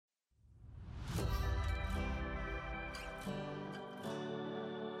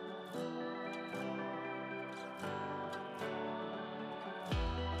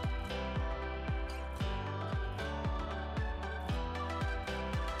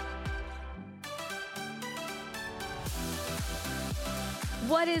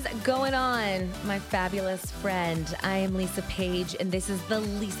What is going on, my fabulous friend? I am Lisa Page, and this is the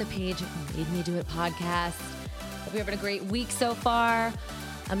Lisa Page Made Me Do It podcast. Hope you're having a great week so far.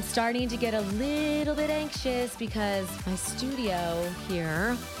 I'm starting to get a little bit anxious because my studio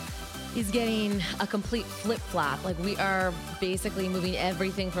here is getting a complete flip-flop. Like, we are basically moving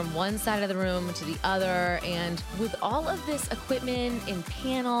everything from one side of the room to the other, and with all of this equipment and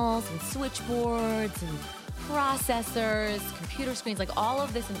panels and switchboards and processors, computer screens, like all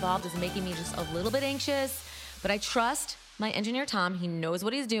of this involved is making me just a little bit anxious, but I trust my engineer, Tom. He knows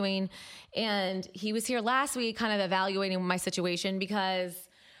what he's doing, and he was here last week kind of evaluating my situation because,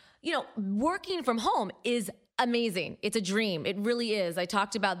 you know, working from home is amazing. It's a dream. It really is. I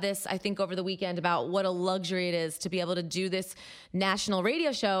talked about this, I think, over the weekend about what a luxury it is to be able to do this national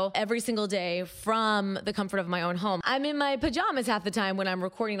radio show every single day from the comfort of my own home. I'm in my pajamas half the time when I'm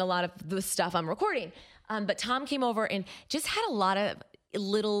recording a lot of the stuff I'm recording. But Tom came over and just had a lot of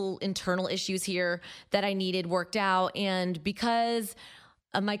little internal issues here that I needed worked out. And because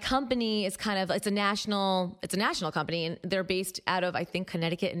my company is it's a national company, and they're based out of, I think,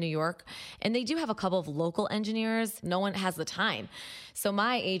 Connecticut and New York. And they do have a couple of local engineers. No one has the time. So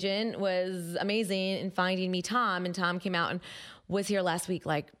my agent was amazing in finding me Tom, and Tom came out and was here last week,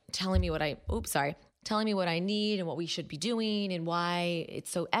 like telling me what I need and what we should be doing and why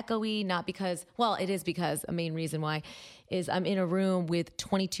it's so echoey. Not because, well, it is because a main reason why is I'm in a room with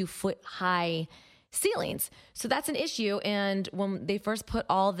 22-foot high ceilings. So that's an issue. And when they first put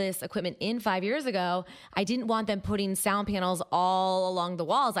all this equipment in 5 years ago, I didn't want them putting sound panels all along the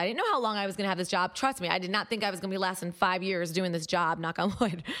walls. I didn't know how long I was going to have this job. Trust me, I did not think I was going to be lasting 5 years doing this job, knock on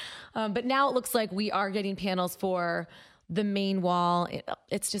wood. But now it looks like we are getting panels for the main wall.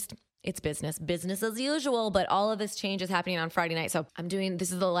 It's business as usual, but all of this change is happening on Friday night. So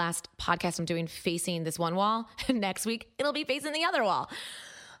this is the last podcast I'm doing facing this one wall. Next week, it'll be facing the other wall.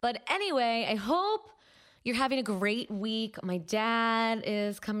 But anyway, I hope you're having a great week. My dad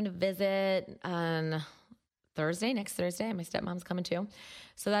is coming to visit on next Thursday. My stepmom's coming too.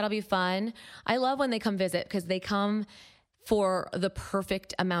 So that'll be fun. I love when they come visit because they come for the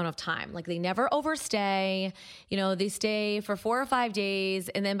perfect amount of time. Like, they never overstay. You know, they stay for 4 or 5 days,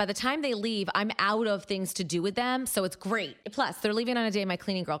 and then by the time they leave, I'm out of things to do with them. So it's great. Plus, they're leaving on a day my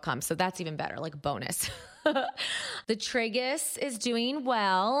cleaning girl comes, so that's even better, like bonus. The tragus is doing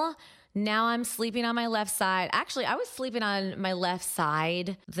well. Now I'm sleeping on my left side. Actually, I was sleeping on my left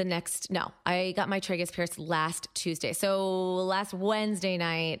side I got my tragus pierced last Tuesday. So last Wednesday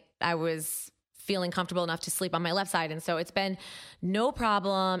night, I was feeling comfortable enough to sleep on my left side. And so it's been no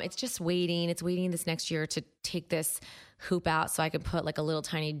problem. It's just waiting. It's waiting this next year to take this hoop out so I can put like a little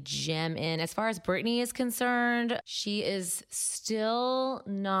tiny gem in. As far as Brittany is concerned, she is still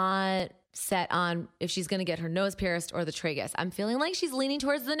not set on if she's going to get her nose pierced or the tragus. I'm feeling like she's leaning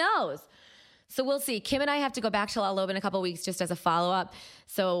towards the nose. So we'll see. Kim and I have to go back to La Lobe in a couple of weeks just as a follow-up.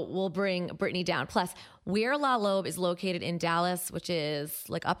 So we'll bring Brittany down. Plus, where La Lobe is located in Dallas, which is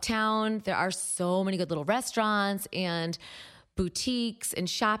like uptown, there are so many good little restaurants and boutiques and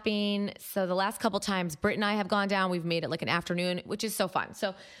shopping. So the last couple times Britt and I have gone down, we've made it like an afternoon, which is so fun.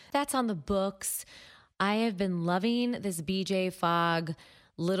 So that's on the books. I have been loving this BJ Fogg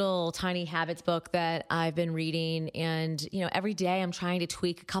little tiny habits book that I've been reading. And, you know, every day I'm trying to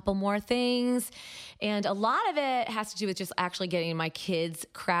tweak a couple more things. And a lot of it has to do with just actually getting my kids'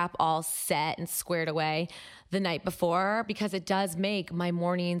 crap all set and squared away the night before, because it does make my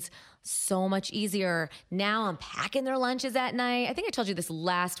mornings so much easier. Now I'm packing their lunches at night. I think I told you this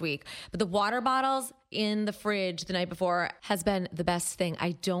last week, but the water bottles in the fridge the night before has been the best thing.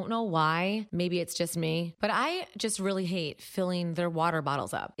 I don't know why. Maybe it's just me, but I just really hate filling their water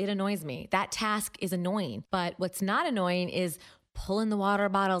bottles up. It annoys me. That task is annoying. But what's not annoying is pulling the water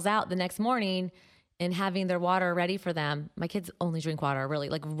bottles out the next morning and having their water ready for them. My kids only drink water, really,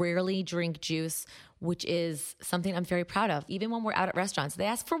 like rarely drink juice, which is something I'm very proud of. Even when we're out at restaurants, they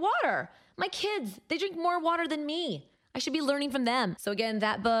ask for water. My kids, they drink more water than me. I should be learning from them. So again,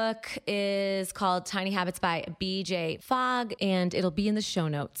 that book is called Tiny Habits by BJ Fogg, and it'll be in the show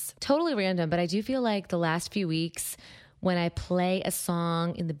notes. Totally random, but I do feel like the last few weeks, when I play a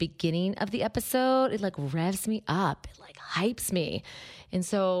song in the beginning of the episode, it like revs me up. It like hypes me. And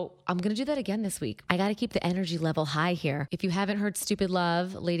so I'm going to do that again this week. I got to keep the energy level high here. If you haven't heard Stupid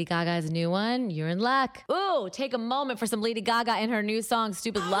Love, Lady Gaga's new one, you're in luck. Ooh, take a moment for some Lady Gaga and her new song,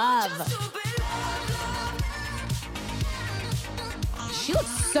 Stupid Love. She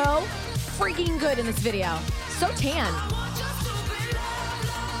looks so freaking good in this video. So tan.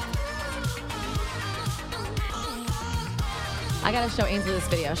 I got to show Ainsley this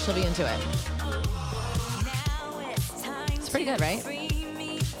video. She'll be into it. It's pretty good, right?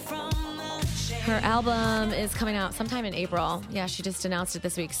 Her album is coming out sometime in April. Yeah, she just announced it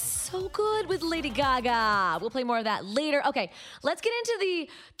this week. So good with Lady Gaga. We'll play more of that later. Okay, let's get into the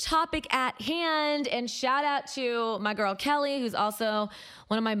topic at hand, and shout out to my girl Kelly, who's also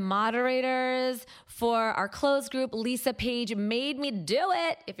one of my moderators for our closed group. Lisa Page made me do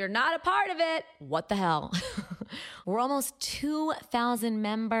it. If you're not a part of it, what the hell? We're almost 2,000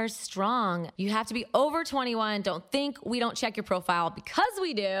 members strong. You have to be over 21. Don't think we don't check your profile, because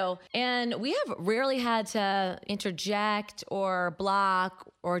we do. And we have rarely had to interject or block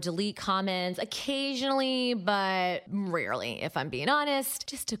or delete comments, occasionally, but rarely, if I'm being honest.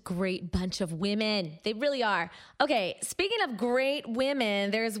 Just a great bunch of women. They really are. Okay, speaking of great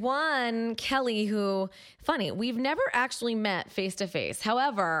women, there's one, Kelly, who, funny, we've never actually met face to face.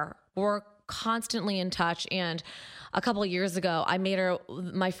 However, we're constantly in touch, and a couple of years ago, I made her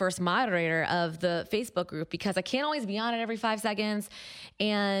my first moderator of the Facebook group because I can't always be on it every 5 seconds.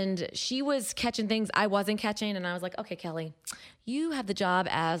 And she was catching things I wasn't catching. And I was like, okay, Kelly, you have the job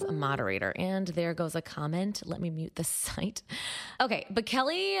as a moderator. And there goes a comment. Let me mute the site. Okay, but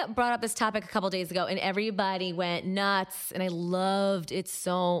Kelly brought up this topic a couple of days ago, and everybody went nuts. And I loved it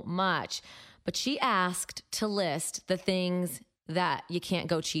so much. But she asked to list the things that you can't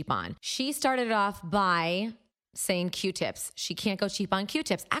go cheap on. She started it off by saying Q-tips. She can't go cheap on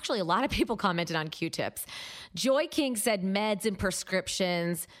Q-tips. Actually, a lot of people commented on Q-tips. Joy King said meds and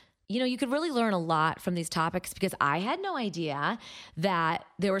prescriptions. You know, you could really learn a lot from these topics, because I had no idea that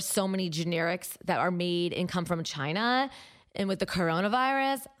there were so many generics that are made and come from China. And with the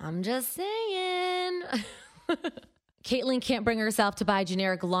coronavirus, I'm just saying. Caitlin can't bring herself to buy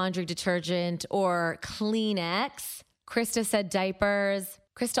generic laundry detergent or Kleenex. Krista said diapers.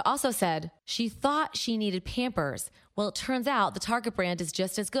 Krista also said she thought she needed Pampers. Well, it turns out the Target brand is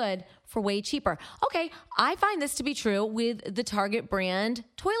just as good for way cheaper. Okay, I find this to be true with the Target brand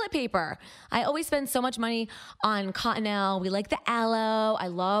toilet paper. I always spend so much money on Cottonelle. We like the aloe. I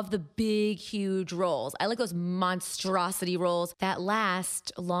love the big, huge rolls. I like those monstrosity rolls that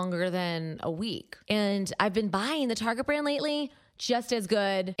last longer than a week. And I've been buying the Target brand lately. Just as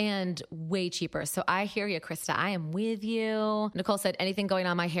good and way cheaper. So I hear you, Krista. I am with you. Nicole said anything going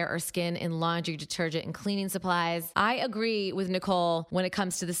on my hair or skin in laundry detergent and cleaning supplies. I agree with Nicole when it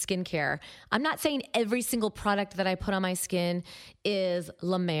comes to the skincare. I'm not saying every single product that I put on my skin is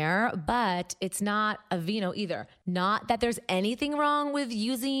La Mer, but it's not Aveeno either. Not that there's anything wrong with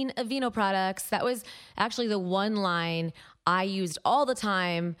using Aveeno products. That was actually the one line I used all the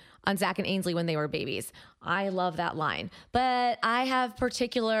time on Zach and Ainsley when they were babies. I love that line. But I have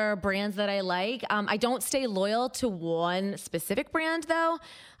particular brands that I like. I don't stay loyal to one specific brand, though.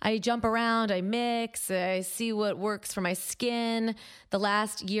 I jump around, I mix, I see what works for my skin. The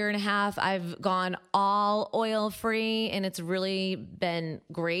last year and a half, I've gone all oil-free, and it's really been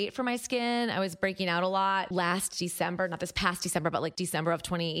great for my skin. I was breaking out a lot last December, not this past December, but like December of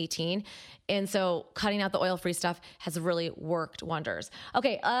 2018. And so cutting out the oil-free stuff has really worked wonders.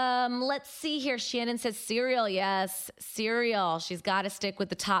 Okay, let's see here. Shannon says cereal. Yes, cereal. She's got to stick with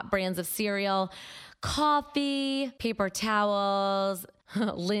the top brands of cereal. Coffee, paper towels.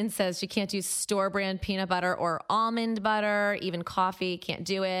 Lynn says she can't do store brand peanut butter or almond butter, even coffee, can't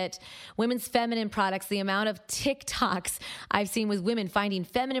do it. Women's feminine products, the amount of TikToks I've seen with women finding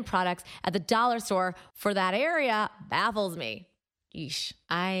feminine products at the dollar store for that area baffles me. Yeesh,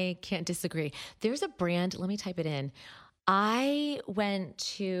 I can't disagree. There's a brand, let me type it in. I went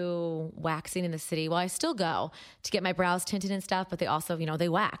to waxing in the city. Well, I still go to get my brows tinted and stuff, but they also, they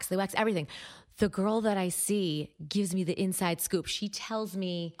wax everything. The girl that I see gives me the inside scoop. She tells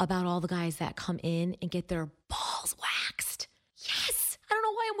me about all the guys that come in and get their balls waxed. Yes. I don't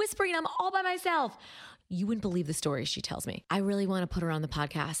know why I'm whispering. I'm all by myself. You wouldn't believe the stories she tells me. I really want to put her on the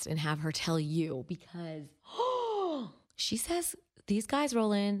podcast and have her tell you, because she says these guys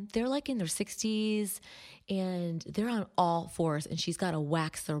roll in, they're like in their 60s and they're on all fours, and she's got to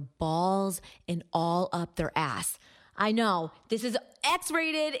wax their balls and all up their ass. I know this is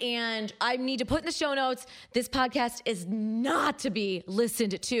X-rated, and I need to put in the show notes, this podcast is not to be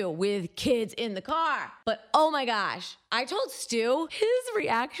listened to with kids in the car. But oh my gosh, I told Stu, his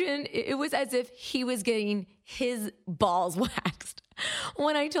reaction, it was as if he was getting his balls waxed.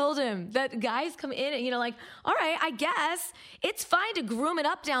 When I told him that guys come in and, like, all right, I guess it's fine to groom it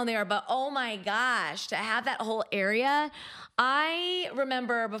up down there, but oh my gosh, to have that whole area, I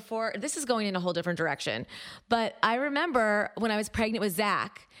remember before, this is going in a whole different direction, but I remember when I was pregnant with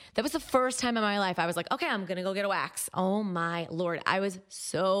Zach, that was the first time in my life I was like, okay, I'm going to go get a wax. Oh my Lord. I was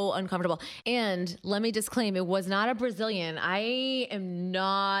so uncomfortable. And let me disclaim, it was not a Brazilian. I am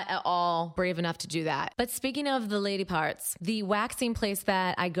not at all brave enough to do that. But speaking of the lady parts, the waxing place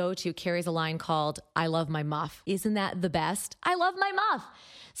that I go to carries a line called, I love my muff. Isn't that the best? I love my muff.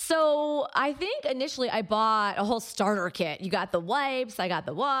 So I think initially I bought a whole starter kit. You got the wipes, I got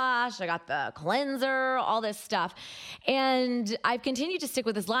the wash, I got the cleanser, all this stuff. And I've continued to stick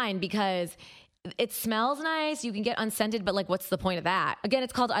with this line because it smells nice. You can get unscented, but like, what's the point of that? Again,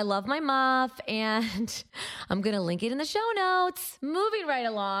 it's called I Love My Muff, and I'm going to link it in the show notes. Moving right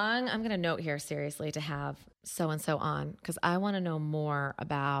along, I'm going to note here seriously to have so-and-so on because I want to know more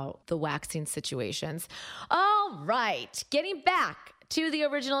about the waxing situations. All right, getting back to the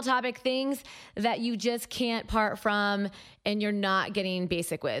original topic, things that you just can't part from and you're not getting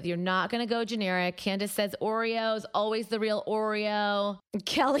basic with. You're not going to go generic. Candace says Oreos, always the real Oreo.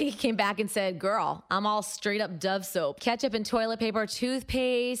 Kelly came back and said, girl, I'm all straight up Dove soap. Ketchup and toilet paper,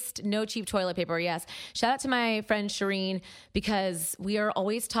 toothpaste, no cheap toilet paper, yes. Shout out to my friend Shireen because we are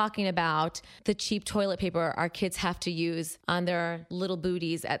always talking about the cheap toilet paper our kids have to use on their little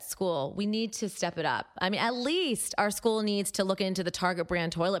booties at school. We need to step it up. I mean, at least our school needs to look into the Target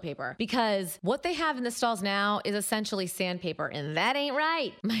brand toilet paper because what they have in the stalls now is essentially sandpaper, and that ain't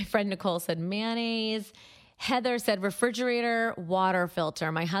right. My friend Nicole said mayonnaise. Heather said refrigerator, water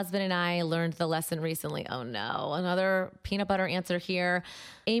filter. My husband and I learned the lesson recently. Oh no, another peanut butter answer here.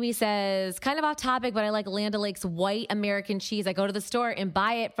 Amy says, kind of off topic, but I like Land O'Lakes white American cheese. I go to the store and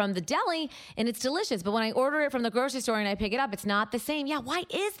buy it from the deli and it's delicious. But when I order it from the grocery store and I pick it up, it's not the same. Yeah, why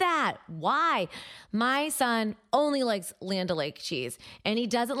is that? Why? My son only likes Land O'Lakes cheese and he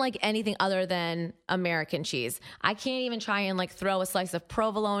doesn't like anything other than American cheese. I can't even try and like throw a slice of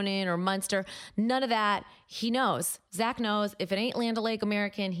provolone in or Munster. None of that. He knows. Zach knows if it ain't Land O'Lakes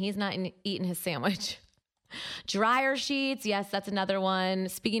American, he's not eating his sandwich. Dryer sheets. Yes, that's another one.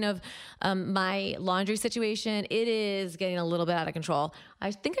 Speaking of my laundry situation, it is getting a little bit out of control.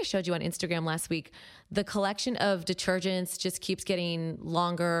 I think I showed you on Instagram last week. The collection of detergents just keeps getting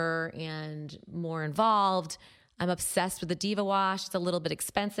longer and more involved. I'm obsessed with the Diva Wash. It's a little bit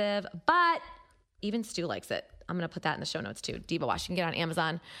expensive, but even Stu likes it. I'm going to put that in the show notes too. Diva Wash. You can get it on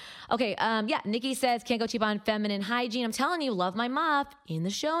Amazon. Okay. Yeah. Nikki says, can't go cheap on feminine hygiene. I'm telling you, love my muff in the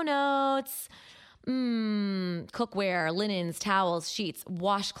show notes. Cookware, linens, towels, sheets,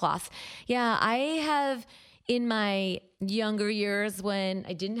 washcloths. Yeah. I have in my younger years when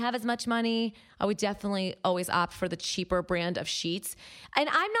I didn't have as much money, I would definitely always opt for the cheaper brand of sheets. And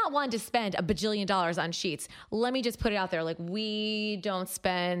I'm not one to spend $1 bajillion on sheets. Let me just put it out there. Like we don't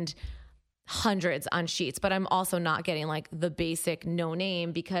spend hundreds on sheets, but I'm also not getting like the basic no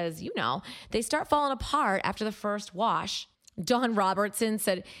name because, you know, they start falling apart after the first wash. Dawn Robertson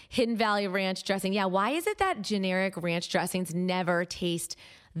said Hidden Valley ranch dressing. Yeah, why is it that generic ranch dressings never taste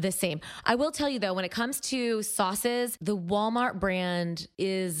the same? I will tell you though, when it comes to sauces, the Walmart brand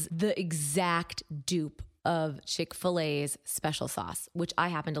is the exact dupe of Chick-fil-A's special sauce, which I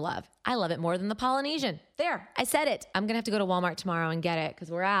happen to love. I love it more than the Polynesian. There, I said it. I'm going to have to go to Walmart tomorrow and get it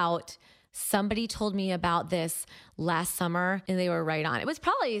because we're out. Somebody told me about this last summer and they were right on. It was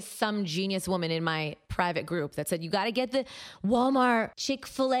probably some genius woman in my private group that said, you got to get the Walmart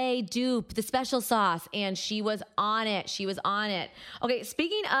Chick-fil-A dupe, the special sauce. And she was on it. She was on it. Okay.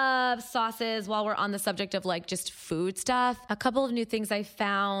 Speaking of sauces, while we're on the subject of like just food stuff, a couple of new things I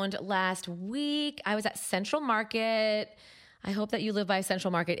found last week. I was at Central Market. I hope that you live by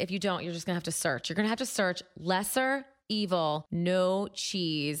Central Market. If you don't, you're just going to have to search. You're going to have to search Lesser Evil, no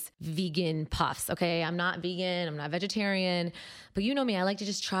cheese, vegan puffs. Okay. I'm not vegan. I'm not vegetarian, but you know me. I like to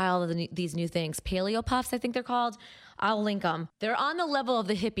just try all of these new things. Paleo puffs, I think they're called. I'll link them. They're on the level of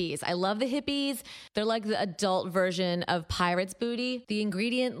the hippies. I love the hippies. They're like the adult version of Pirate's Booty. The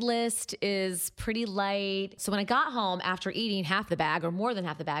ingredient list is pretty light. So when I got home after eating half the bag or more than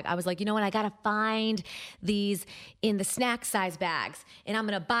half the bag, I was like, you know what? I got to find these in the snack size bags and I'm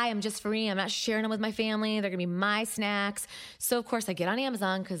going to buy them just for me. I'm not sharing them with my family. They're going to be my snacks. So of course I get on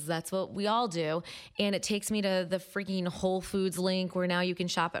Amazon because that's what we all do. And it takes me to the freaking Whole Foods link where now you can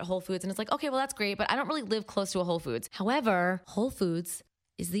shop at Whole Foods. And it's like, okay, well that's great, but I don't really live close to a Whole Foods. However, Whole Foods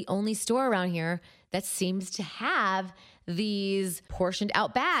is the only store around here that seems to have these portioned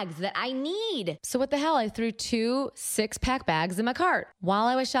out bags that I need. So what the hell? I threw 2 6-pack bags in my cart. While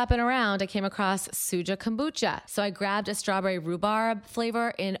I was shopping around, I came across Suja Kombucha. So I grabbed a strawberry rhubarb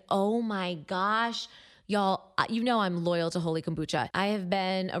flavor and oh my gosh, Y'all, you know I'm loyal to Holy Kombucha. I have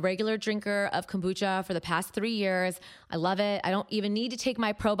been a regular drinker of kombucha for the past 3 years. I love it. I don't even need to take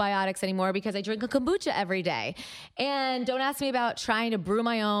my probiotics anymore because I drink a kombucha every day. And don't ask me about trying to brew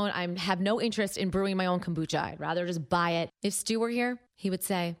my own. I have no interest in brewing my own kombucha. I'd rather just buy it. If Stu were here, he would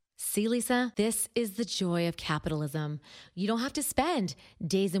say, "See, Lisa, this is the joy of capitalism. You don't have to spend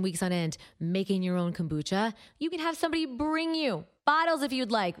days and weeks on end making your own kombucha. You can have somebody bring you bottles if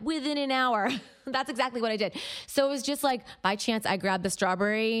you'd like within an hour." That's exactly what I did. So it was just like, by chance, I grabbed the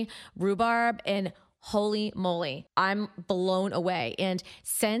strawberry rhubarb and holy moly, I'm blown away. And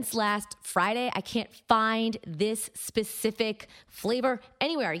since last Friday, I can't find this specific flavor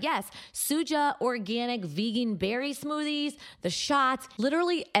anywhere. Yes, Suja organic vegan berry smoothies, the shots,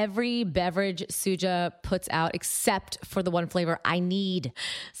 literally every beverage Suja puts out except for the one flavor I need.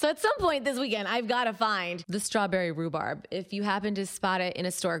 So at some point this weekend, I've got to find the strawberry rhubarb. If you happen to spot it in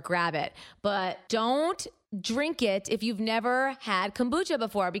a store, grab it. But don't drink it if you've never had kombucha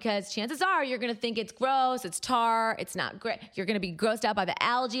before, because chances are you're going to think it's gross, it's tar, it's not great. You're going to be grossed out by the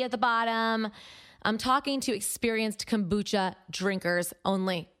algae at the bottom. I'm talking to experienced kombucha drinkers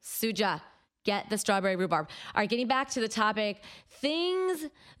only. Suja, get the strawberry rhubarb. All right, getting back to the topic, things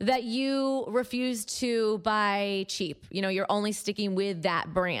that you refuse to buy cheap. You know, you're only sticking with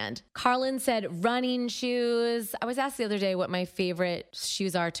that brand. Carlin said running shoes. I was asked the other day what my favorite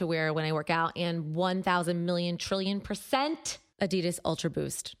shoes are to wear when I work out, and 1,000 million trillion % Adidas Ultra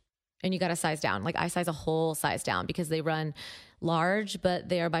Boost. And you got to size down. Like I size a whole size down because they run large, but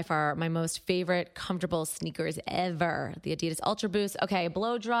they are by far my most favorite comfortable sneakers ever. The Adidas Ultra Boost. Okay,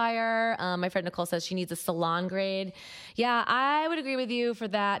 blow dryer. My friend Nicole says she needs a salon grade. Yeah, I would agree with you for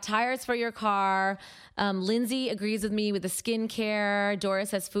that. Tires for your car. Lindsay agrees with me with the skincare.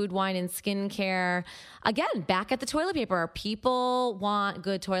 Doris says food, wine, and skincare. Again, back at the toilet paper. People want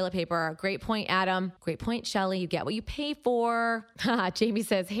good toilet paper. Great point, Adam. Great point, Shelly. You get what you pay for. Jamie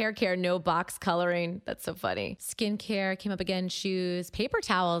says hair care, no box coloring. That's so funny. Skincare came up again. Shoes, paper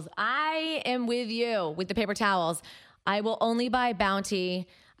towels. I am with you with the paper towels. I will only buy Bounty.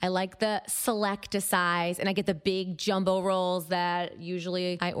 I like the select size, and I get the big jumbo rolls that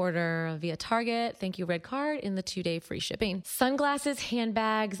usually I order via Target. Thank you, Red Card, in the 2-day free shipping. Sunglasses,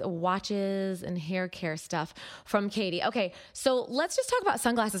 handbags, watches, and hair care stuff from Katie. Okay, so let's just talk about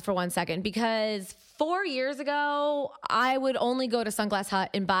sunglasses for 1 second, because 4 years ago, I would only go to Sunglass Hut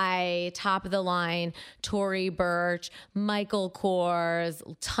and buy top of the line Tory Burch, Michael Kors,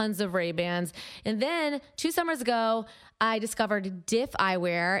 tons of Ray-Bans. And then 2 summers ago, I discovered Diff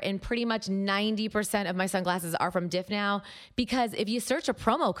Eyewear, and pretty much 90% of my sunglasses are from Diff now, because if you search a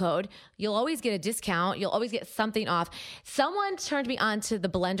promo code, you'll always get a discount. You'll always get something off. Someone turned me on to the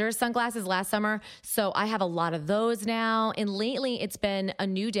Blender sunglasses last summer, so I have a lot of those now. And lately, it's been A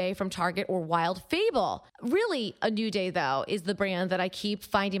New Day from Target or Wild Fable. Really, A New Day, though, is the brand that I keep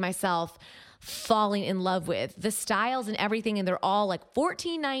finding myself falling in love with. The styles and everything, and they're all like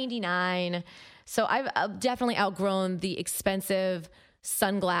 $14.99. So I've definitely outgrown the expensive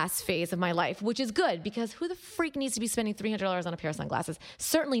sunglass phase of my life, which is good, because who the freak needs to be spending $300 on a pair of sunglasses?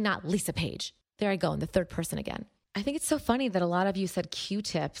 Certainly not Lisa Page. There I go in the third person again. I think it's so funny that a lot of you said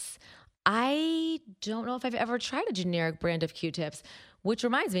Q-tips. I don't know if I've ever tried a generic brand of Q-tips, which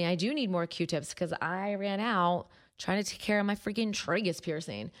reminds me, I do need more Q-tips because I ran out trying to take care of my freaking tragus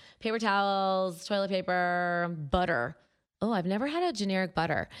piercing. Paper towels, toilet paper, butter. Oh, I've never had a generic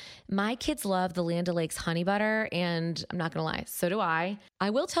butter. My kids love the Land O'Lakes honey butter, and I'm not going to lie, so do I.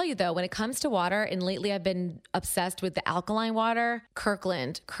 I will tell you, though, when it comes to water, and lately I've been obsessed with the alkaline water,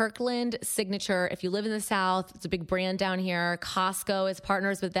 Kirkland Signature. If you live in the South, it's a big brand down here. Costco is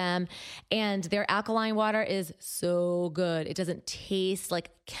partners with them, and their alkaline water is so good. It doesn't taste like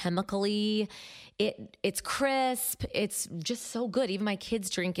chemically. It's crisp. It's just so good. Even my kids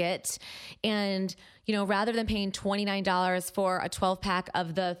drink it. And, you know, rather than paying $29 for a 12-pack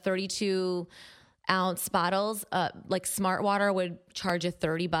of the 32-ounce bottles, like Smart Water would charge you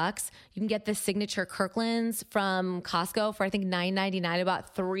 $30. You can get the Signature Kirkland's from Costco for, I think, $9.99. I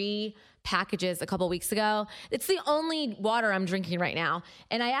bought 3 packages a couple weeks ago. It's the only water I'm drinking right now.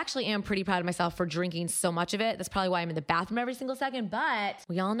 And I actually am pretty proud of myself for drinking so much of it. That's probably why I'm in the bathroom every single second, but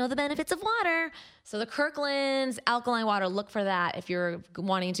we all know the benefits of water. So the Kirkland's alkaline water, look for that if you're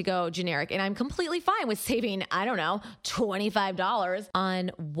wanting to go generic. And I'm completely fine with saving, I don't know, $25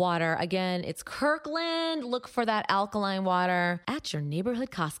 on water. Again, it's Kirkland. Look for that alkaline water at your neighborhood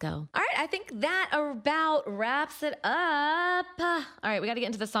Costco. All right, I think that about wraps it up. All right, we got to get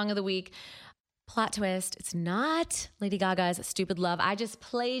into the song of the week. Plot twist, it's not Lady Gaga's Stupid Love. I just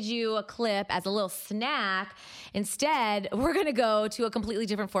played you a clip as a little snack. Instead, we're going to go to a completely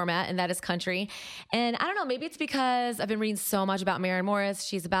different format, and that is country. And I don't know, maybe it's because I've been reading so much about Maren Morris.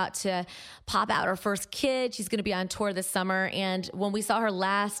 She's about to pop out her first kid. She's going to be on tour this summer. And when we saw her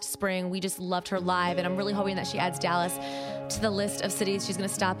last spring, we just loved her live. And I'm really hoping that she adds Dallas to the list of cities she's going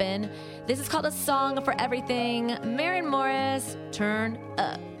to stop in. This is called A Song for Everything. Maren Morris, turn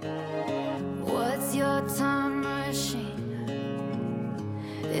up. What's your time machine?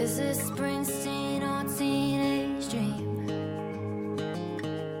 Is it Springsteen or Teenage Dream?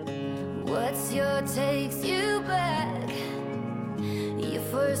 What's your takes you back? Your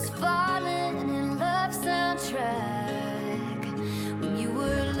first falling in love soundtrack. When you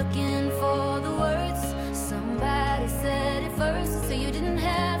were looking for the words, somebody said it first, so you didn't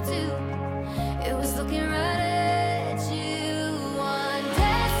have to. It was looking right at you.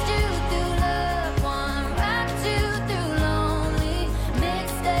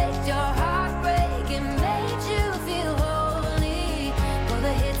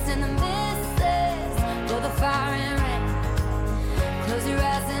 Fire and rain. Close your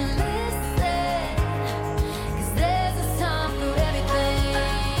eyes and listen, 'cause there's a song for everything.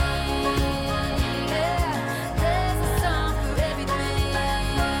 Yeah, there's a song for everything.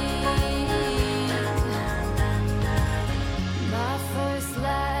 My first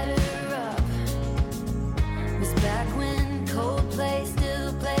lighter up was back when Coldplay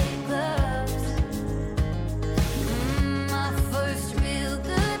still played clubs. My first real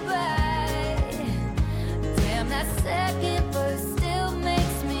goodbye. That second verse still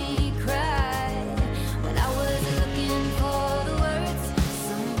makes me cry. When I was looking for the words,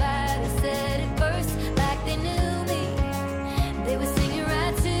 somebody said it first, like they knew me. They were singing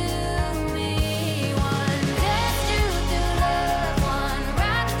right to me. One danced you through love, one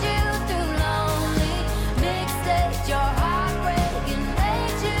rocked you through lonely. Mixtaped your heartbreak and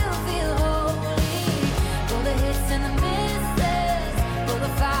made you feel holy. For the hits and the misses, for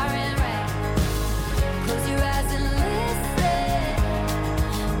the fire and rain. Close your eyes and listen,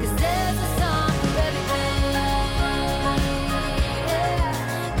 'cause there's a song for everything. Yeah,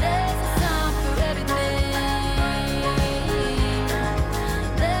 there's a song for everything.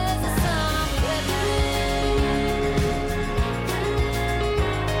 There's a song for everything.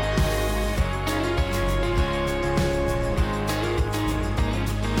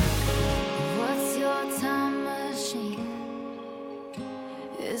 What's your time machine?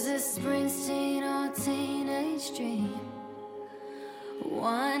 Is it Springsteen or Teenage Dream?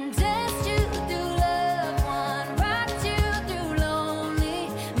 One danced you through love, one rocked you through lonely.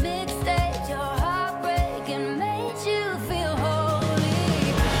 Mixtaped your heartbreak and made you feel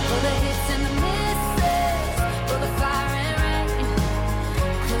holy. For the hits and the misses, for the fire and rain.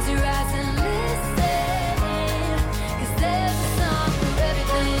 Close your eyes and listen, 'cause there's a song for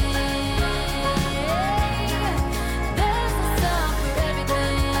everything. There's a song for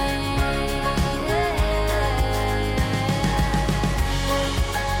everything.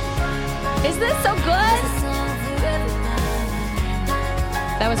 Is this so good?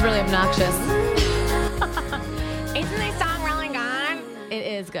 That was really obnoxious. Isn't this song really good? It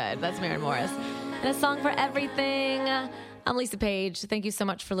is good. That's Maren Morris. And A Song for Everything. I'm Lisa Page. Thank you so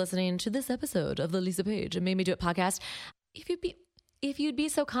much for listening to this episode of the Lisa Page Made Me Do It podcast. If you'd be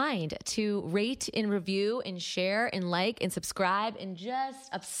so kind to rate and review and share and like and subscribe and just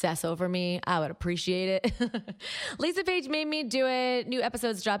obsess over me, I would appreciate it. Lisa Page Made Me Do It. New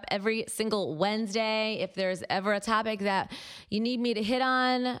episodes drop every single Wednesday. If there's ever a topic that you need me to hit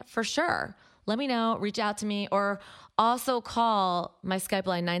on, for sure, let me know. Reach out to me, or also call my Skype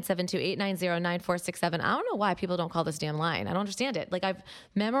line 972-890-9467. I don't know why people don't call this damn line. I don't understand it. Like, I've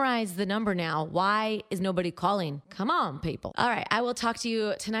memorized the number now. Why is nobody calling? Come on, people. All right. I will talk to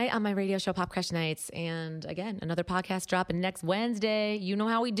you tonight on my radio show, Pop Crush Nights. And again, another podcast dropping next Wednesday. You know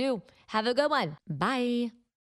how we do. Have a good one. Bye.